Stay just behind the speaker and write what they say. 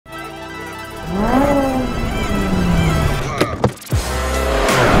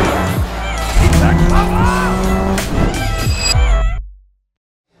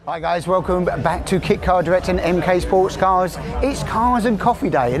Hi guys, welcome back to Kit Car Direct and MK Sportscars. It's Cars and Coffee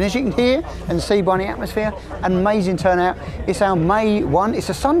Day, and as you can hear and see by the atmosphere, an amazing turnout. It's our May 1, it's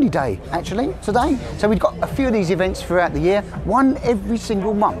a Sunday day actually today. So we've got a few of these events throughout the year, one every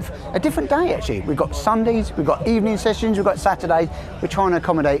single month. A different day actually. We've got Sundays, we've got evening sessions, we've got Saturdays. We're trying to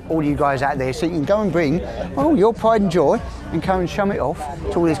accommodate all you guys out there so you can go and bring, well, your pride and joy and come and show it off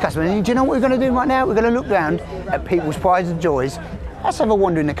to all these customers. And do you know what we're going to do right now? We're going to look round at people's prides and joys. Let's have a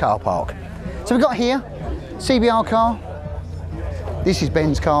wander in the car park. So we've got here, CBR car. This is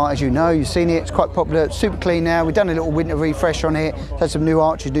Ben's car, as you know, you've seen it, it's quite popular, it's super clean now. We've done a little winter refresh on it, had some new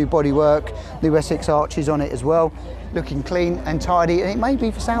arches, new bodywork, new Essex arches on it as well. Looking clean and tidy, and it may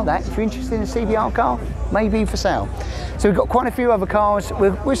be for sale that. If you're interested in a CBR car, may be for sale. So we've got quite a few other cars.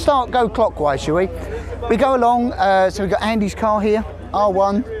 We'll go clockwise, shall we? We go along, so we've got Andy's car here,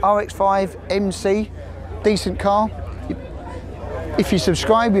 R1, RX5, MC, decent car. If you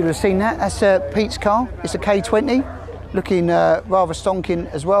subscribe, you'll have seen that. That's Pete's car. It's a K20, looking rather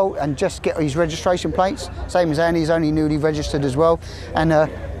stonking as well, and just get his registration plates. Same as Andy's, only newly registered as well. And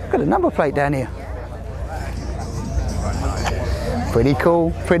got a number plate down here. Pretty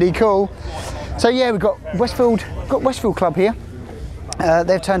cool, pretty cool. So yeah, we've got Westfield Club here.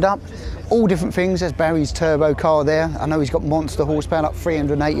 They've turned up. All different things. There's Barry's turbo car there. I know he's got monster horsepower, like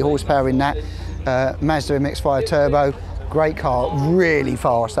 380 horsepower in that. Mazda MX-5 turbo. Great car, really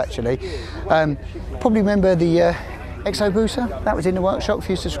fast actually. Probably remember the Hayabusa, that was in the workshop. If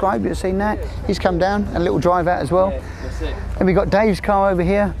you subscribe, you've seen that. He's come down, a little drive out as well. And we've got Dave's car over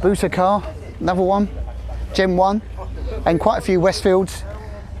here, Busa car, another one, Gen 1, and quite a few Westfields,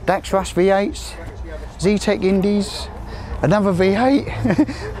 Dax Rush V8s, Z-Tech Indies, another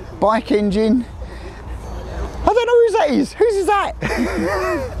V8, bike engine. I don't know whose that is. Whose is that?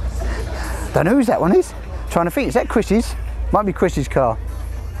 Don't know whose that one is. Trying to think, is that Chris's? Might be Chris's car.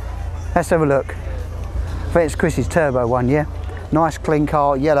 Let's have a look. I think it's Chris's turbo one, yeah. Nice clean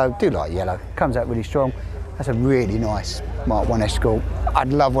car, yellow, do like yellow. Comes out really strong. That's a really nice Mark 1 Escort.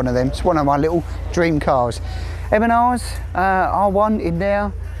 I'd love one of them. It's one of my little dream cars. M&Rs, R1 in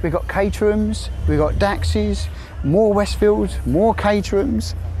there. We've got Caterhams, we've got Daxes, more Westfields, more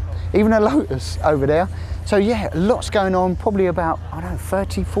Caterhams, even a Lotus over there. So yeah, lots going on, probably about, I don't know,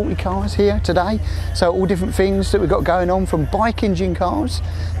 30, 40 cars here today. So all different things that we've got going on, from bike engine cars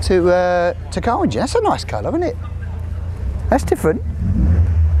to car engine. That's a nice colour, isn't it? That's different.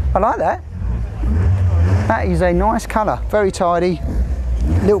 I like that. That is a nice colour, very tidy.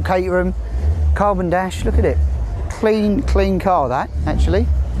 Little Caterham, carbon dash, look at it. Clean, clean car that, actually.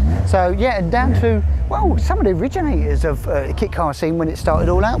 So yeah, and down to, well, some of the originators of the kit car scene when it started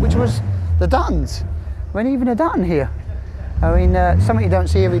all out, which was the Duttons. When even a Dutton here. I mean, something you don't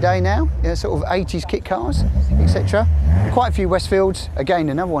see every day now, you know, sort of 80s kit cars, etc. Quite a few Westfields, again,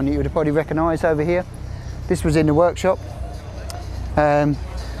 another one that you would have probably recognised over here. This was in the workshop,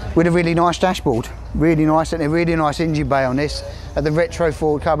 with a really nice dashboard, really nice, and a really nice engine bay on this, the retro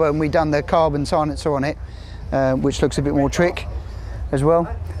forward cover, and we've done the carbon silencer on it, which looks a bit more trick as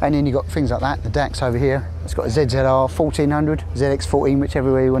well. And then you've got things like that, the Dax over here. It's got a ZZR 1400, ZX14,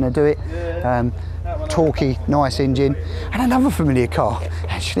 whichever way you want to do it. Torquey, nice engine. And another familiar car,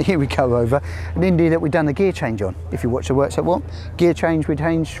 actually, here we go over, an Indy that we've done the gear change on. If you watch the workshop one, gear change, we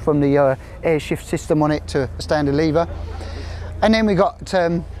changed from the air shift system on it to a standard lever. And then we got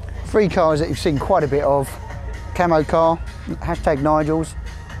 3 cars that you've seen quite a bit of. Camo car, hashtag Nigel's,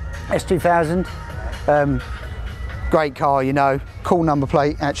 S2000. Great car, you know, cool number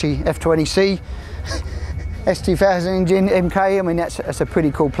plate actually, F20C, S2000 engine, MK, I mean that's a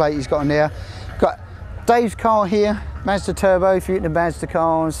pretty cool plate he's got on there. Got Dave's car here, Mazda Turbo. If you're into Mazda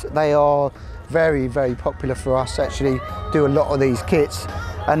cars, they are very, very popular for us, actually do a lot of these kits,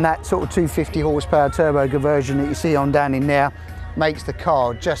 and that sort of 250 horsepower turbo conversion that you see on down in there makes the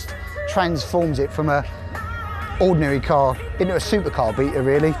car, just transforms it from a ordinary car into a supercar beater,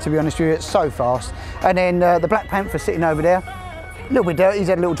 really, to be honest with you. It's so fast. And then the Black Panther sitting over there, a little bit dirty, he's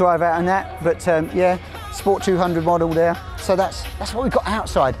had a little drive out on that, but yeah, Sport 200 model there. So that's what we've got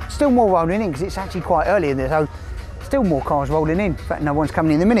outside. Still more rolling in, because it's actually quite early in there, so still more cars rolling in. In fact, no one's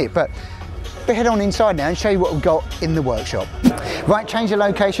coming in a minute, but we'll head on inside now and show you what we've got in the workshop. Right, change the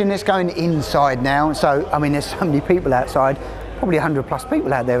location, let's go inside now. So, I mean, there's so many people outside. Probably 100 plus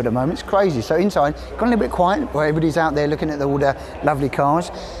people out there at the moment, it's crazy. So inside, gone a little bit quiet, where everybody's out there looking at all the lovely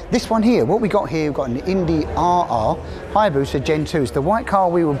cars. This one here, what we got here, we've got an Indy RR Hayabusa Gen 2. It's the white car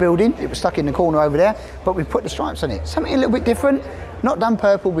we were building, it was stuck in the corner over there, but we put the stripes on it. Something a little bit different, not done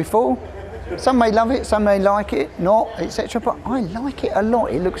purple before. Some may love it, some may like it, not, etc. But I like it a lot,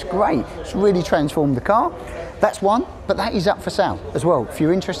 it looks great. It's really transformed the car. That's one, but that is up for sale as well. If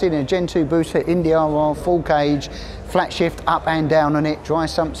you're interested in a Gen 2 booster, Indy RR, full cage, flat shift, up and down on it, dry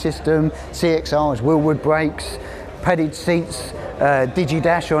sump system, CXRs, wheelwood brakes, padded seats,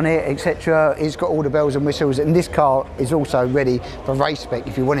 Digi-Dash on it, etc. It's got all the bells and whistles, and this car is also ready for race spec.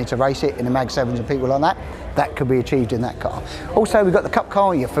 If you wanted to race it in the Mag 7s and people like that, that could be achieved in that car. Also, we've got the Cup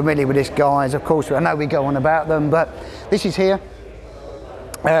car. You're familiar with this, guys, of course. I know we go on about them, but this is here.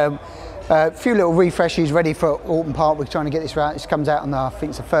 A few little refreshes ready for Autumn Park. We're trying to get this out. This comes out on, I think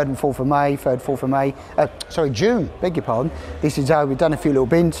it's the 3rd and 4th of May, 3rd, 4th of May. Sorry, June, beg your pardon. This is how we've done a few little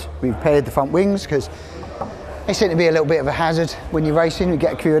bins. We've paired the front wings because they seem to be a little bit of a hazard when you're racing. We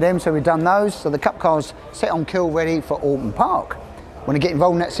get a few of them, so we've done those. So the Cup car's set on kill ready for Autumn Park. Want to get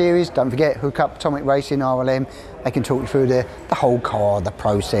involved in that series? Don't forget, hook up Atomic Racing, RLM. They can talk you through the whole car, the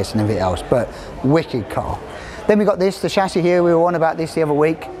process and everything else, but wicked car. Then we got this, the chassis here. We were on about this the other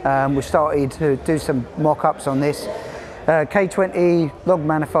week. We started to do some mock-ups on this. K20 log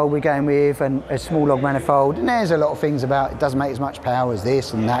manifold we're going with, and a small log manifold. And there's a lot of things about it doesn't make as much power as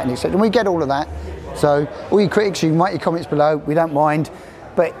this and that and etc. And we get all of that. So all you critics, you can write your comments below. We don't mind,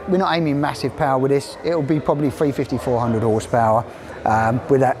 but we're not aiming massive power with this. It'll be probably 350, 400 horsepower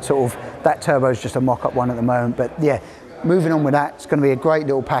with that sort of, that turbo is just a mock-up one at the moment. But yeah, moving on with that, it's going to be a great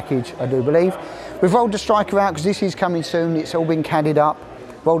little package, I do believe. We've rolled the striker out because this is coming soon. It's all been cadded up.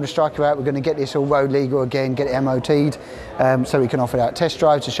 Rolled the striker out. We're going to get this all road legal again, get it MOT'd, so we can offer it out test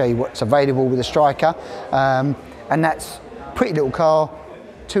drives to show you what's available with the striker. And that's a pretty little car,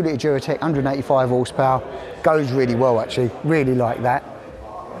 2 litre Duratec, 185 horsepower. Goes really well actually, really like that.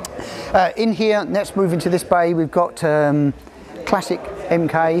 In here, let's move into this bay. We've got classic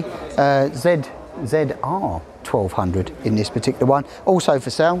MK ZR 1200 in this particular one, also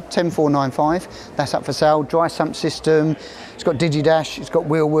for sale, 10495. That's up for sale. Dry sump system, it's got Digi-Dash, it's got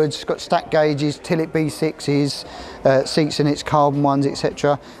wheelwoods, it's got stack gauges, Tillit B6s, seats in its carbon ones,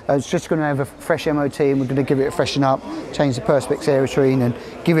 etc. It's just going to have a fresh MOT, and we're going to give it a freshen up, change the Perspex air screen and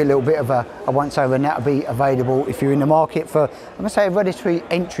give it a little bit of a once over, and that'll be available if you're in the market for, I'm going to say, a relatively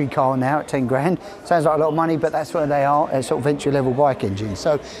entry car now at 10 grand. Sounds like a lot of money, but that's where they are, sort of entry level bike engines.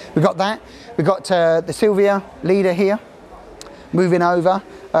 So we've got that. We've got the Silvia Leader here, moving over.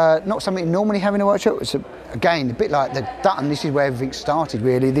 Not something you normally have in a workshop. It's again a bit like the Dutton. This is where everything started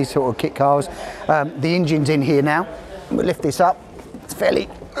really, these sort of kit cars. The engine's in here now. We'll lift this up. It's fairly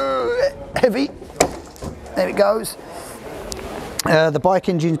heavy. There it goes. The bike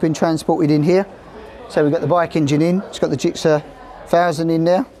engine's been transported in here. So we've got the bike engine in. It's got the Gixxer 1000 in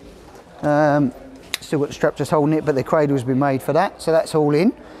there. Still got the strap just holding it, but the cradle's been made for that. So that's all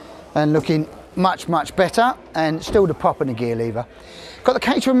in and looking much, much better, and still the prop and the gear lever. Got the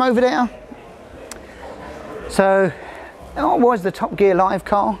Caterham over there. So that was the Top Gear live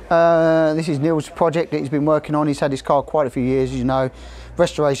car. This is Neil's project that he's been working on. He's had his car quite a few years, as you know.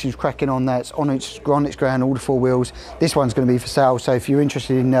 Restoration's cracking on that. It's on its ground, all the 4 wheels. This one's going to be for sale, so if you're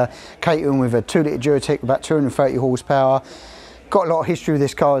interested in Caterham with a 2 litre Duratec, about 230 horsepower, got a lot of history with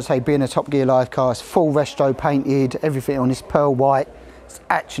this car, as I say, being a Top Gear live car. It's full resto painted, everything on this pearl white. It's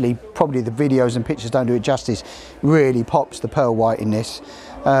actually, probably the videos and pictures don't do it justice, really pops the pearl white in this.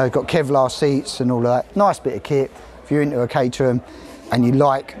 Got Kevlar seats and all of that. Nice bit of kit. If you're into a Caterham and you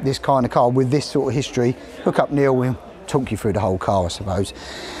like this kind of car with this sort of history, hook up Neil, we'll talk you through the whole car, I suppose.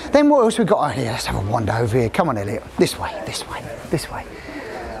 Then what else we got on here? Let's have a wander over here. Come on, Elliot. This way, this way, this way.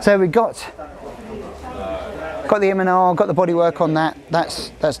 So we've got the M&R, got the bodywork on that.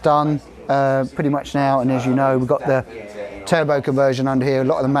 That's done pretty much now. And as you know, we've got the turbo conversion under here. A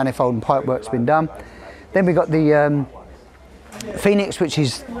lot of the manifold and pipe work's been done. Then we've got the Phoenix, which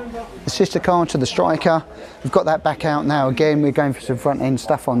is the sister car to the Striker. We've got that back out now. Again, we're going for some front end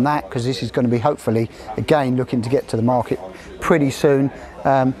stuff on that, because this is going to be hopefully again looking to get to the market pretty soon,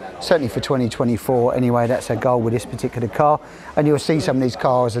 certainly for 2024 anyway. That's our goal with this particular car, and you'll see some of these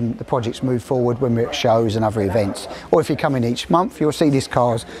cars and the projects move forward when we're at shows and other events, or if you come in each month, you'll see these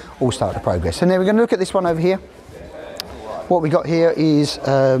cars all start to progress. And then we're going to look at this one over here. What we got here is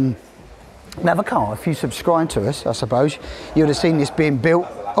another car. If you subscribe to us, I suppose you would have seen this being built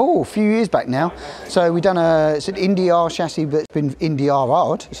a few years back now. So we've done it's an Indy R chassis, but it's been Indy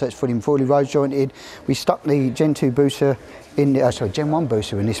RR'd, so it's fully road jointed. We stuck the Gen 2 booster in, Gen 1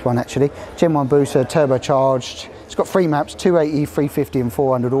 booster in this one actually. Gen 1 booster, turbocharged. It's got 3 maps, 280, 350 and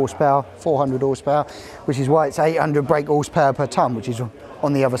 400 horsepower, which is why it's 800 brake horsepower per tonne, which is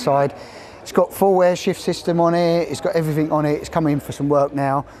on the other side. It's got full air shift system on it, it's got everything on it, it's coming in for some work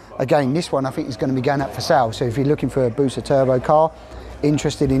now. Again, this one I think is going to be going up for sale, so if you're looking for a booster turbo car,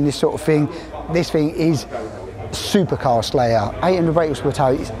 interested in this sort of thing, this thing is supercar slayer. 800 brake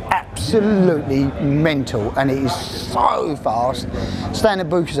horsepower is absolutely absolutely mental, and it is so fast. Standard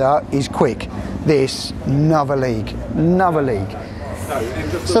Busa is quick. This, another league, another league.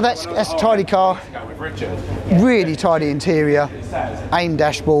 So that's a tidy car, really tidy interior, AIM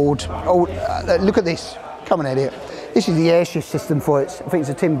dashboard. Oh, look at this, come on Elliot. This is the air shift system for it. I think it's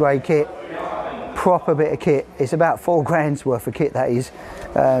a Tim Gray kit, proper bit of kit. It's about £4 worth of kit, that is,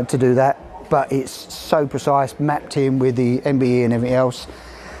 to do that. But it's so precise, mapped in with the MBE and everything else.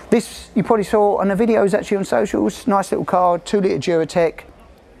 This you probably saw on the videos actually on socials. Nice little car, 2 litre Duratec.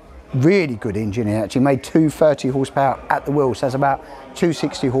 Really good engine. It actually made 230 horsepower at the wheels, so that's about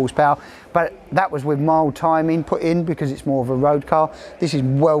 260 horsepower. But that was with mild timing put in because it's more of a road car. This is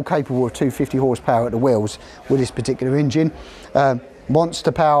well capable of 250 horsepower at the wheels with this particular engine.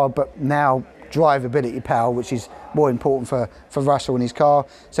 Monster power, but now drivability power, which is more important for Russell and his car.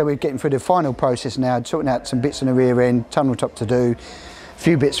 So we're getting through the final process now, sorting out some bits in the rear end, tunnel top to do, a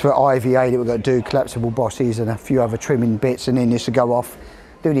few bits for IVA that we've got to do, collapsible bosses and a few other trimming bits, and then this will go off,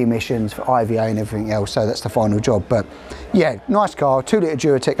 do the emissions for IVA and everything else. So that's the final job. But yeah, nice car, 2 litre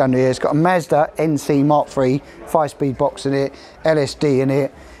Duratec under here. It's got a Mazda NC Mark III 5-speed box in it, LSD in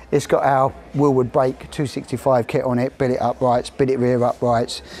it. It's got our Willwood brake 265 kit on it, billet uprights, billet rear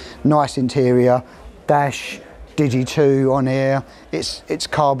uprights, nice interior, dash, Digi 2 on here. It's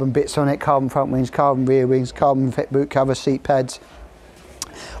carbon bits on it, carbon front wings, carbon rear wings, carbon boot cover, seat pads,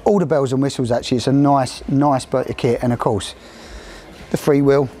 all the bells and whistles actually. It's a nice bit of kit, and of course the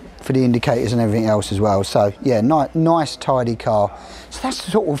freewheel for the indicators and everything else as well. So yeah, nice tidy car. So that's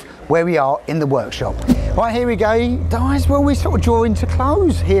sort of where we are in the workshop. Right, here we go guys. Well, we're sort of drawing to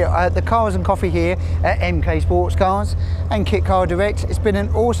close here at the Cars and Coffee here at MK Sportscars and Kit Car Direct. It's been an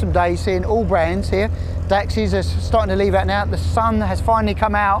awesome day seeing all brands here. Daxes are starting to leave out now. The sun has finally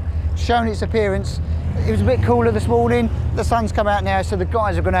come out, shown its appearance. It was a bit cooler this morning. The sun's come out now, so the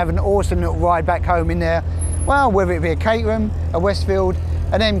guys are going to have an awesome little ride back home in there. Well, whether it be a Caterham, a Westfield,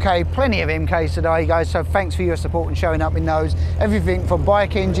 an MK, plenty of MKs today guys, so thanks for your support and showing up in those. Everything from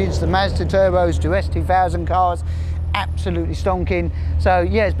bike engines to Mazda turbos to S2000 cars, absolutely stonking. So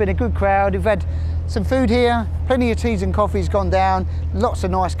yeah, it's been a good crowd. We've had some food here, plenty of teas and coffees gone down, lots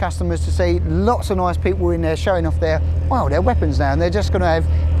of nice customers to see, lots of nice people in there showing off their weapons now, and they're just going to have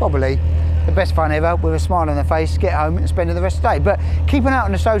probably the best fun ever with a smile on their face, get home and spend the rest of the day. But keep an eye out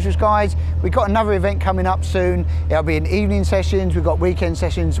on the socials guys. We've got another event coming up soon. It'll be in evening sessions, we've got weekend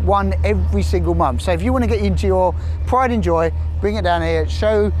sessions, one every single month. So if you want to get into your pride and joy, bring it down here,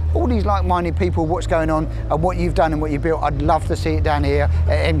 show all these like-minded people what's going on and what you've done and what you built. I'd love to see it down here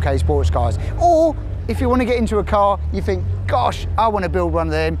at MK Sportscars. Or if you want to get into a car, you think, gosh, I want to build one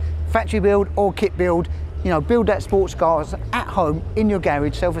of them, factory build or kit build, you know, build that sports cars at home in your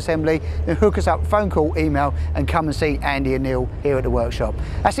garage, self-assembly, then hook us up, phone call, email, and come and see Andy and Neil here at the workshop.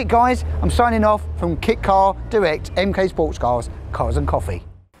 That's it guys, I'm signing off from Kit Car Direct, MK Sportscars, Cars and Coffee.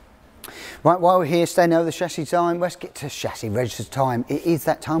 Right, while we're here standing over the chassis time, let's get to chassis register time. It is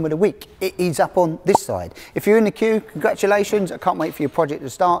that time of the week. It is up on this side. If you're in the queue, congratulations. I can't wait for your project to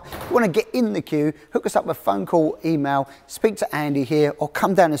start. If you want to get in the queue, hook us up with a phone call, email, speak to Andy here, or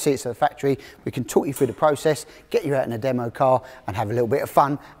come down and see us at the factory. We can talk you through the process, get you out in a demo car and have a little bit of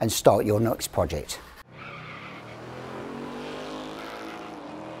fun and start your next project.